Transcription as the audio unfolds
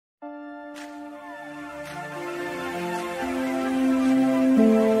CRYSII'S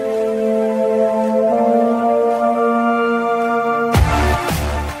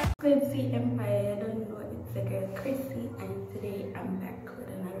Empire, I don't know, it's the girl Chrissy, and today I'm back with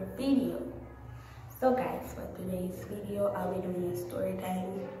another video. So guys, for today's video I'll be doing a story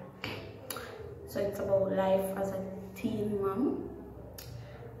time. So it's about life as a teen mom.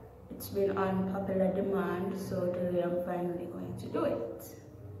 It's been on popular demand, so today I'm finally going to do it.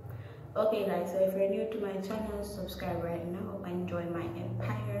 Okay guys, so if you're new to my channel, subscribe right now and join my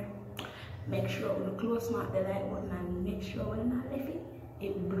empire. Make sure you close mark the like button and make sure when I left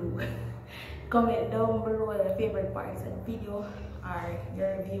it blue. Comment down below your favorite parts of the video or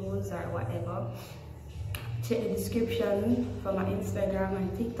your views or whatever. Check the description for my Instagram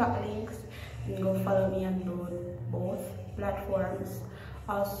and TikTok links and go follow me on both platforms.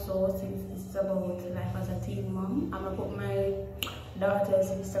 Also, since this is about life as a teen mom, I'm gonna put my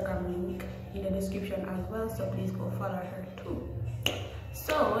daughter's Instagram link in the description as well, so please go follow her too.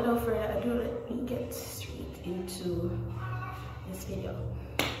 So without further ado, let me get straight into this video.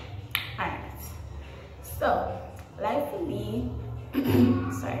 Alright, so life for me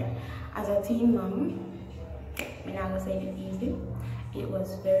sorry, as a teen mom, I'm not gonna say it easy. It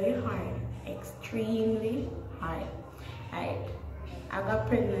was very hard, extremely hard. I got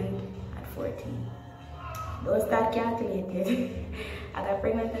pregnant at 14. Don't start calculating. I got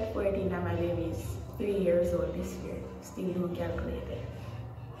pregnant at 14 and my baby is 3 years old this year. Still don't calculate it.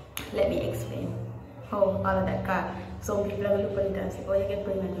 Let me explain how all of that got. Some people are look at it and say, oh, you get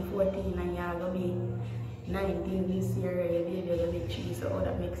pregnant at 14 and you're gonna be 19 this year, your baby is gonna be 3, so oh,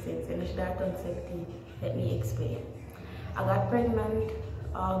 that makes sense. And it's that on 17. Let me explain. I got pregnant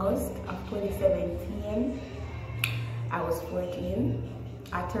August of 2017. I was 14.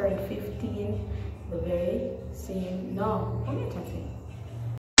 I turned 15 the very same. No, what am I saying?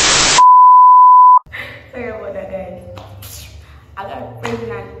 Sorry about that, guys. I got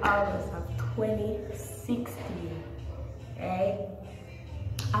pregnant August of 2016. Right?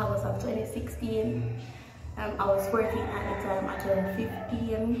 August of 2016. I was 14 at the time. I turned 15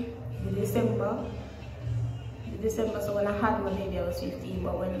 in December. So when I had my baby I was 15,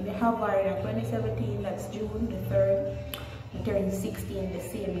 but when we have her in 2017, that's June the 3rd, I turned 16 the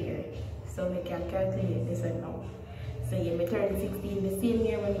same year. So we can calculate this and now. So yeah, we turned 16 the same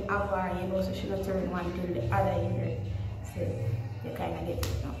year when we have her, you know, so she not turn one till the other year. So you kind of get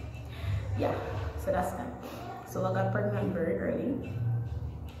it now. Yeah, so that's that. So I got pregnant very early.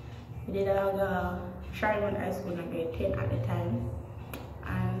 We did Charlotte High School in grade 10 at the time.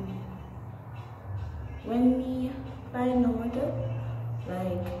 And when we find out,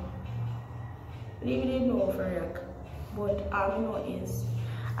 like, we didn't know for real, but all I know is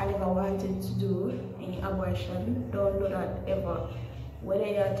I never wanted to do any abortion. Don't do that ever. Whether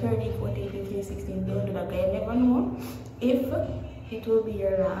you're 30, 40, 15, 16, don't do that. You never know if it will be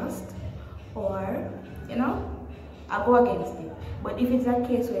your last or, you know, I go against it. But if it's a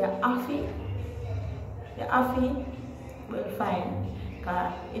case where you're affy, well, fine.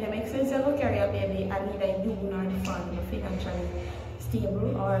 Because it makes sense to carry a baby and neither you nor the family financially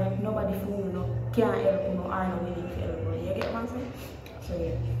stable or nobody from you can't help you or no willing to help you. You get what I'm saying? So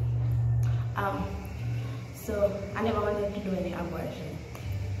yeah. So I never wanted to do any abortion.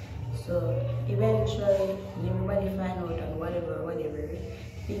 So eventually everybody find out and whatever,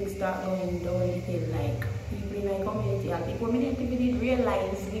 things start going downhill, like people in my community and people didn't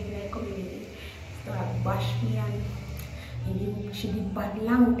realize people in my community start bash me and she did bad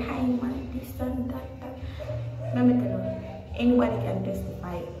long time and this and that. Let me tell you, anybody can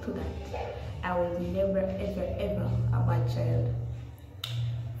testify to that. I was never ever a bad child.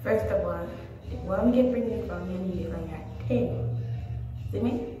 First of all, when we get pregnant from me when you're 10. See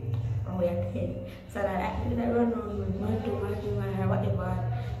me? When we are 10. So that I did run on with man to man or whatever.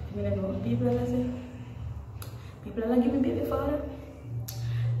 You know, people are saying, people are giving me baby father.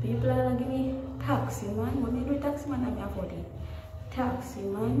 People are giving me taxi man. When you do taxi man, I'm afford it. Taxi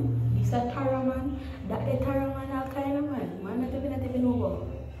man, this a Tara man, that the Tara man, all kind of man. Man, not even over.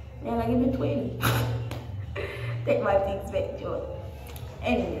 They're like, give me 20. Take my things back, Joe.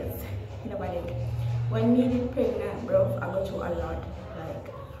 Anyways, nobody. When me get pregnant, bro, I go through a lot. Like,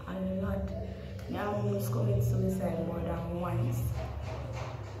 a lot. I almost commit suicide more than once.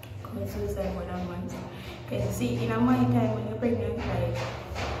 Because you see, in my time when you're pregnant, like,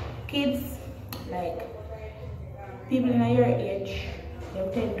 kids, like, people in your age, they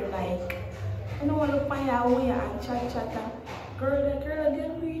tend to like, you know, look my way and chat. Girl, get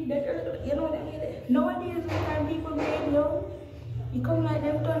married, you know what I mean? Nowadays, when people get young, you come like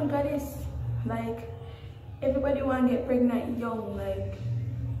them turn goddess. Like, everybody want to get pregnant young, like,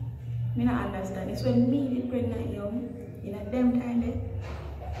 me not understand. It's when me get pregnant young, In a them time there,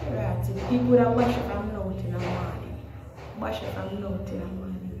 right, so the people that wash it from now till the morning. Wash it from now till the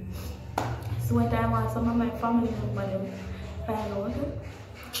morning. So one time when some of my family members find out,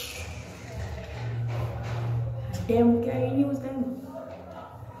 them can use them.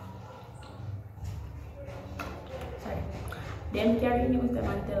 Sorry. Them can use them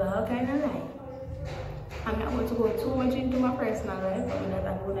and tell all kind of lie. I'm not going to go too much into my personal life, but I'm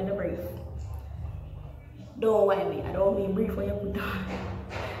not going to the brief. Don't mind me, I don't mean brief when you put on.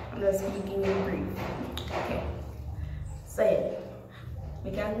 I'm just speaking in brief. Okay. So yeah,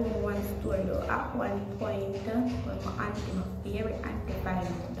 we can go in one story though. At one point, when my auntie, my favorite auntie find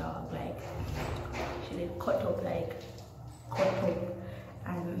my dog, like she did cut up,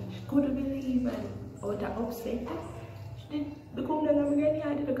 and she couldn't believe and out of upset. She did become the number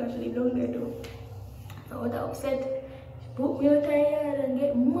because she lived down there too. So out of upset, she put me out her yard and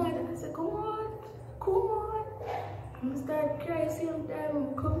get mad. I said, come on. I'm start crying same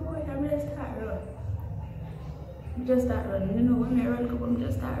time, come on, I'm just start run. I just start running, you know, when I run, I'm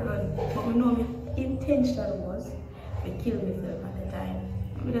just start running. But I know my intention was to kill myself at the time.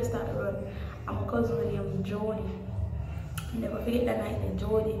 I just start running. And my cousin named Jody. I never forget that night that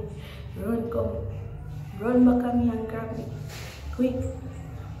Jody run back at me and grab me. Quick,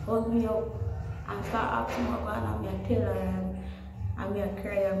 hug me up and start asking me what I'm going to tell her. And I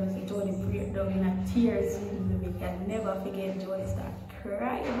cry and I see Jody break down in a tears. I can never forget Jody start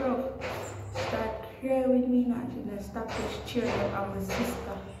crying, bro. Start crying with me now. She just stop just cheering up and my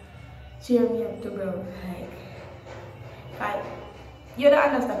sister cheer me up too, bro. Like you don't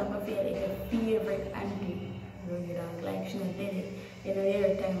understand what I feel like your favorite auntie. Like she did it in a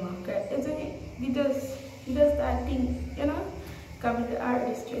later time of cry. Isn't it? You just start thinking, you know? Because the art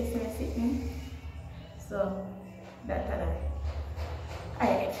is stress and sitting. So that's a lie.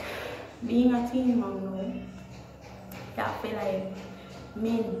 Alright, being a teen mom now, I feel like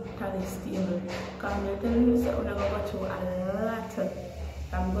mentally stable. Because I'm telling you, I'm going to go through a lot.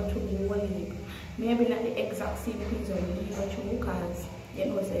 I'm going through more than maybe not the exact same things I'm going to go through because, you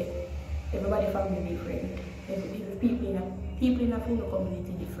know, say, everybody family different. People in a full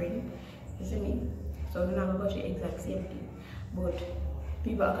community different. You see me? So I'm not going to go through the exact same thing. But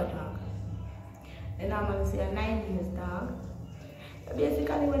people are going to talk. And I'm going to say a 9 years dog.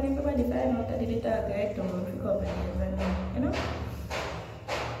 Basically, when everybody find out that the dog right to come and you know.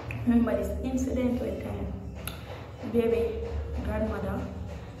 Remember this incident one time. Baby grandmother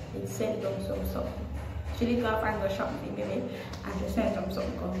did send them something. She did go and go shopping, baby, and she sent them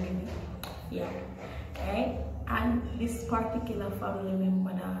something come give me. Yeah. Right? And this particular family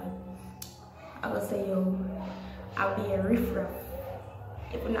member that I would say I'll be a riffraff.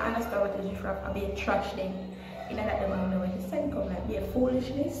 If you don't understand what is riffraff, I'll be a trash then. You know that the man when he said come like be a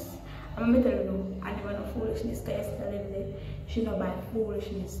foolishness. I'm gonna tell you, and even no foolishness because yesterday she not buy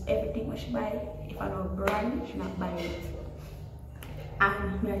foolishness. Everything what she buy, if I know brand, she not buy it.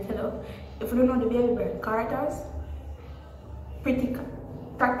 And me I tell you, if you don't know the baby bird Carter's,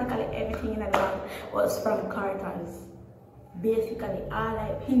 practically everything in the bag was from Carter's. Basically all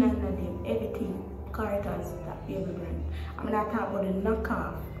like pin and them, everything Carter's, that baby brand. I'm not talking about the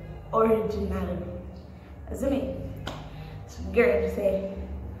knockoff, original. See me? So girl say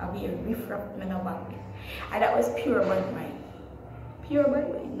I'll be a riffraff man about me. And that was pure bad mind. Pure bad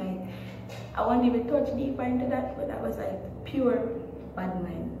mind. Like I won't even touch deeper into that, but that was like pure bad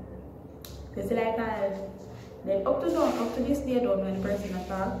mind. Because like then up to this day I don't know the person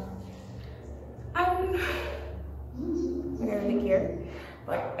at all. And I don't really care.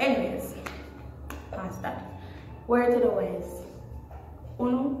 But anyways, past that. Word to the wise.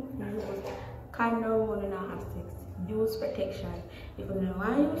 Uno, condom when you not have sex. Use protection. If you don't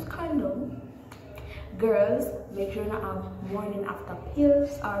want to use condom, girls, make sure you not have morning after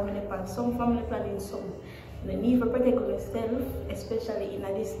pills or when you some family planning something. You need to protect yourself, especially in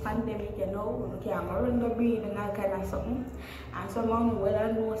this pandemic, you know, you can't run the breathe and that kind of something. And someone well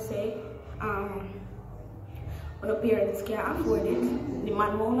I know say when the parents can't afford it, the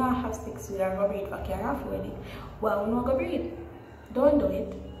man will not have sex with her breed if I can't afford it. Well, no go breed. Don't do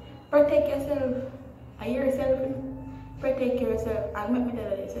it. Protect yourself. I hear yourself. Protect yourself. And let me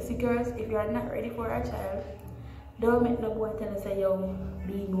tell you this. See girls, if you are not ready for a child, don't make no boy tell you say yo,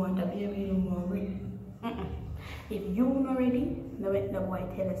 be want a baby, you don't want breed. If you not ready, don't make no boy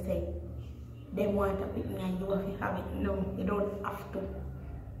tell you say they want a baby and you have to have it. No, you don't have to.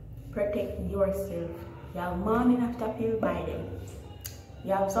 Protect yourself. You have morning after pill by them.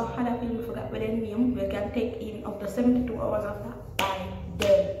 You have some other pill you forgot with their name. You can take in up to 72 hours after by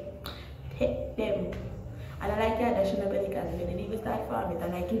them. Take them. And I like that she never can when they even start farming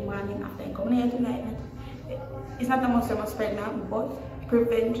and like in morning after you come here tonight. it's not a must pregnant, but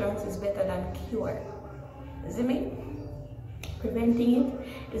prevention is better than cure. You see me? Preventing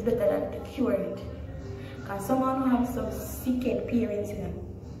it is better than to cure it. Because someone who have some sick parents in them,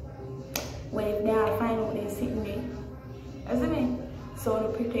 when if they are find out they're sick, you see me? So to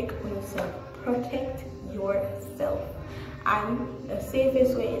protect yourself. Protect yourself. And the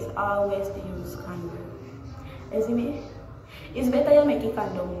safest way is always to use condom. You see me? It's better you make a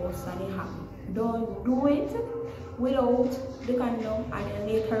condom most than it happen. Don't do it without the condom and then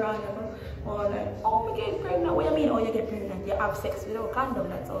later on or like, oh, I get pregnant. What do you mean? Oh, you get pregnant? You have sex without condom.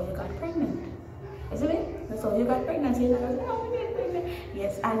 That's how you got pregnant. You see me? That's how you got pregnant. So you're like, oh, I get pregnant.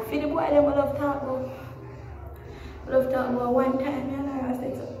 Yes, and for the boy, they will love talk about one time. You know, I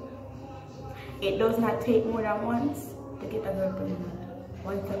said so. It does not take more than once to get a girl pregnant.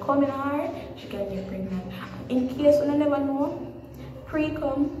 Once you come in her, she can get pregnant. In case you never know,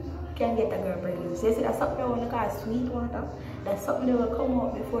 pre-cum can get a girl pregnant. So you see, that's something I want to call sweet water. That's something that will come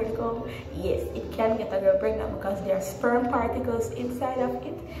out before they come. Yes, it can get a girl pregnant because there are sperm particles inside of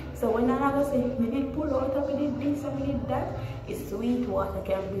it. So when I'm going to say, we did pull out, we did this, and we did that, it's sweet water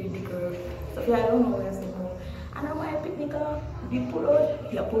can breed the girl. So if you don't know what I'm saying, and I'm going to pick the girl, you pull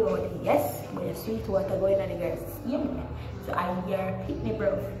out, yes, but the sweet water going in the girl's skin. So I hear pick me,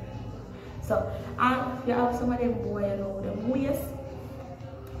 bro. So, and you have some of them boy, you know, them boys,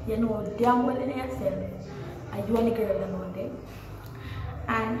 you know damn well in yourself. And you want the girl that know them.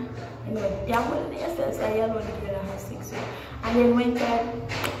 And you know damn well in yourself, so you know the girl that has sex with. And then when you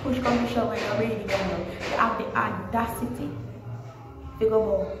push come to show when you're ready to go, you have the audacity to go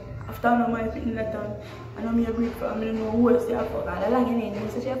about. After I know my opinion that time, I know me a break for I don't know who else you have fuck. All along in it, you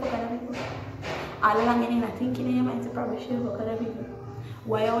say you fuck other people. All along in it, thinking in your mind, you probably should fuck other people.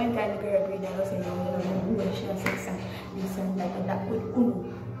 Why I went and the girl breed and I say, you know who else she has sex and this and that and that with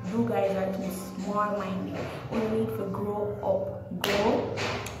Uno. You guys are too small-minded. You need to grow up. Grow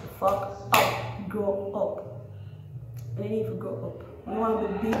fuck up. Grow up. You need to grow up. You want to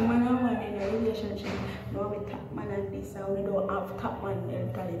be big man and one in a relationship. You want to be top man and this and we don't have top man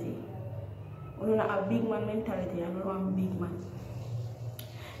mentality. We don't have big man mentality and we don't want big man.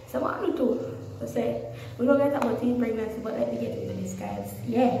 So what I do too, I say, we don't get about teen pregnancy, but let me get into this guys.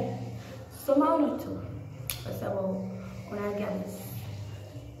 Yeah. So what I do too, I say about when I get this.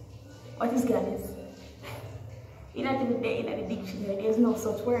 What is gallus? In the dictionary, there's no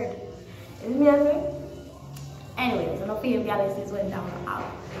such word. Isn't me as anyways, I don't feel gallus is went down a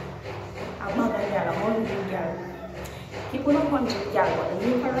mother girl, a 100 girl. People don't 100 girl, but the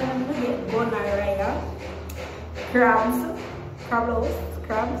new parent get gonorrhea, crabs,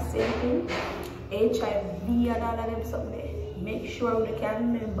 same thing, HIV and all of them something. Make sure we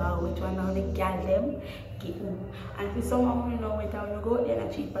can remember which one of the girl them. And for someone who know when you go there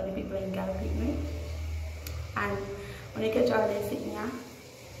and cheat for the people in Ghana treatment. And when you catch all this sitting here,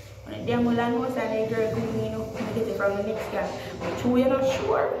 when they will know that the girl going, you know, when you get it from the next guy. But you're not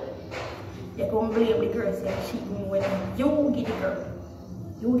sure, you can blame the girl saying cheating when you get the girl.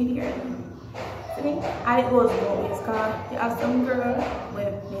 You get the girl. See me? And it goes both ways because you have some girls,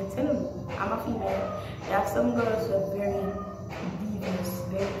 well, I'm telling you, I'm a female. You have some girls who are very devious,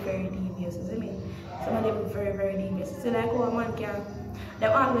 very devious, you see me? Some of them are very devious. It's like how a man can, they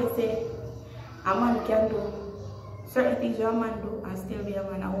always say a man can do certain things that a man do and still be a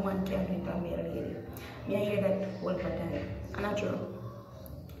man, a woman can't do it and be a lady. Me I hear that all the time. And that's true.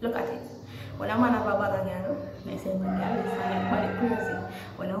 Look at it. When a man have a bag of girl, they say my girl is like crazy.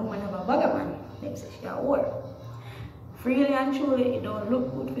 When a woman have a bag of man, they say she a whore. Freely and truly, it don't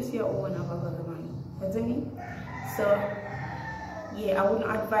look good to see a woman have a bag of man. You see me? So yeah, I wouldn't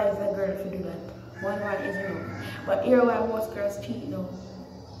advise a girl to do that. One is enough. But here where most girls cheat now.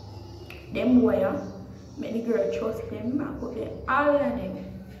 Them boy, make the girl trust them and put them all of them.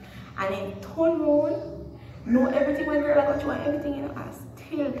 And then turn around, know everything when girl got you and everything in and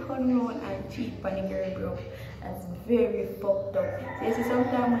still turn around and cheat on the girl, bro. That's very fucked up. So you see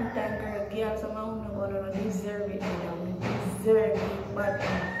sometimes when that girl someone don't deserve it, they deserve it, but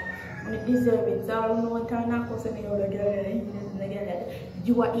when they deserve it, so I don't know what time that person is the girl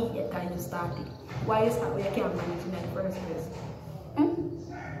you are eating that time you started. Why is that way you can't manage in the first place?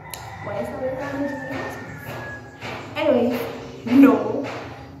 Why is that way you can't manage in the first place? Anyway, no,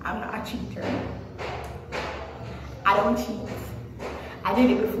 I'm not a cheater. I don't cheat. I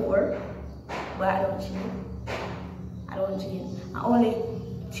did it before, but I don't cheat. I don't cheat. I only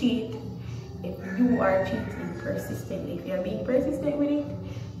cheat if you are cheating persistently. If you're being persistent with it,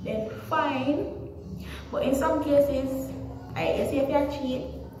 then fine. But in some cases, I say if you cheat,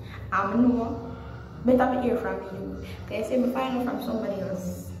 I'm no better to hear from you. Because if I find out from somebody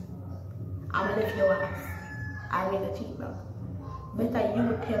else, I'm if you ask, I make a cheat back. Better you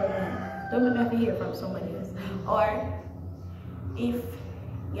tell me. Don't make me have to hear from somebody else. Or if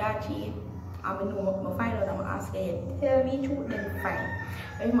you cheat, I'm gonna find out, I'm gonna ask you, tell me truth, then fine.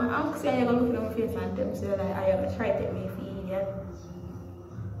 But if I ask you, you're gonna look at my face and tell me, like, are you gonna try to take me for idiot?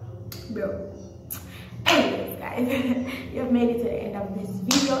 Bro. Anyways, guys, you've made it to the end of this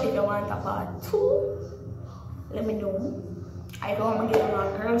video. If you want a part 2, let me know. I don't want to get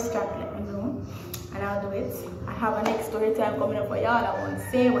on a girl's track, let me know, and I'll do it. I have a next story time coming up for y'all. I won't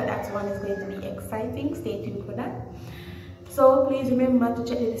say, but that one is going to be exciting. Stay tuned for that. So please remember to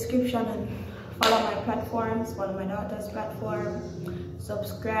check the description and follow my platforms, follow my daughter's platform,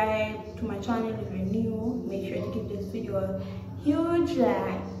 subscribe to my channel if you're new. Make sure to give this video a huge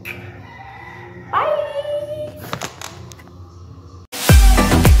like.